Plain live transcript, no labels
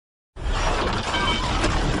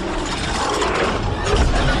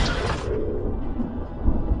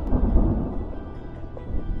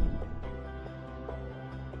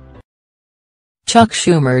Chuck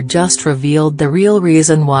Schumer just revealed the real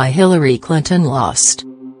reason why Hillary Clinton lost.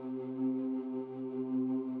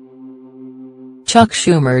 Chuck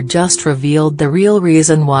Schumer just revealed the real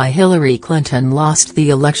reason why Hillary Clinton lost the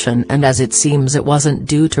election, and as it seems it wasn't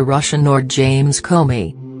due to Russia nor James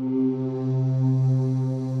Comey.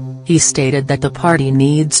 He stated that the party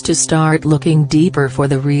needs to start looking deeper for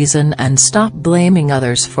the reason and stop blaming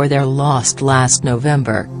others for their loss last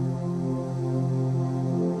November.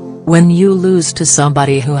 When you lose to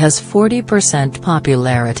somebody who has 40%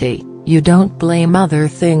 popularity, you don't blame other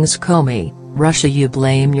things, Comey, Russia, you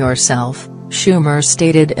blame yourself, Schumer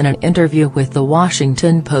stated in an interview with The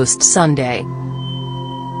Washington Post Sunday.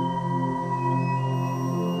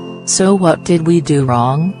 So what did we do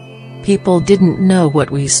wrong? People didn't know what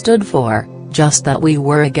we stood for, just that we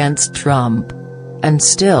were against Trump. And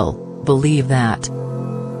still, believe that.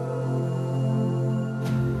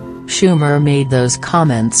 Schumer made those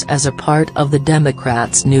comments as a part of the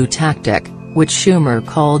Democrats' new tactic, which Schumer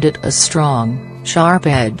called it a strong,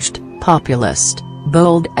 sharp-edged, populist,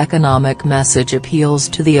 bold economic message appeals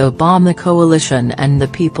to the Obama coalition and the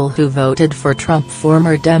people who voted for Trump,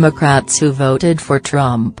 former Democrats who voted for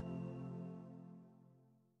Trump.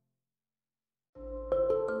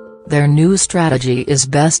 Their new strategy is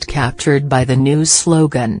best captured by the new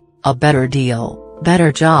slogan, a better deal,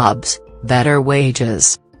 better jobs, better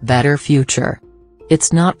wages, better future.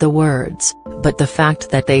 It's not the words, but the fact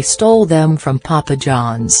that they stole them from Papa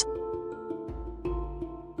John's.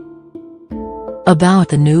 About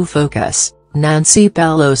the new focus, Nancy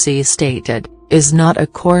Pelosi stated, is not a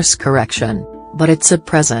course correction, but it's a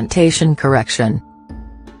presentation correction.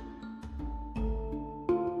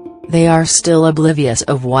 They are still oblivious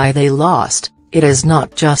of why they lost. It is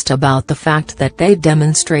not just about the fact that they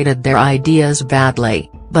demonstrated their ideas badly,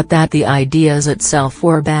 but that the ideas itself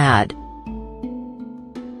were bad.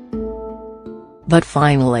 But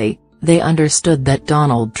finally, they understood that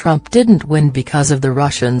Donald Trump didn't win because of the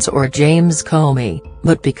Russians or James Comey,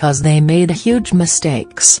 but because they made huge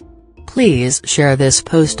mistakes. Please share this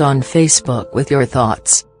post on Facebook with your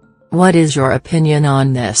thoughts. What is your opinion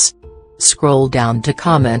on this? Scroll down to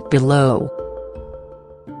comment below.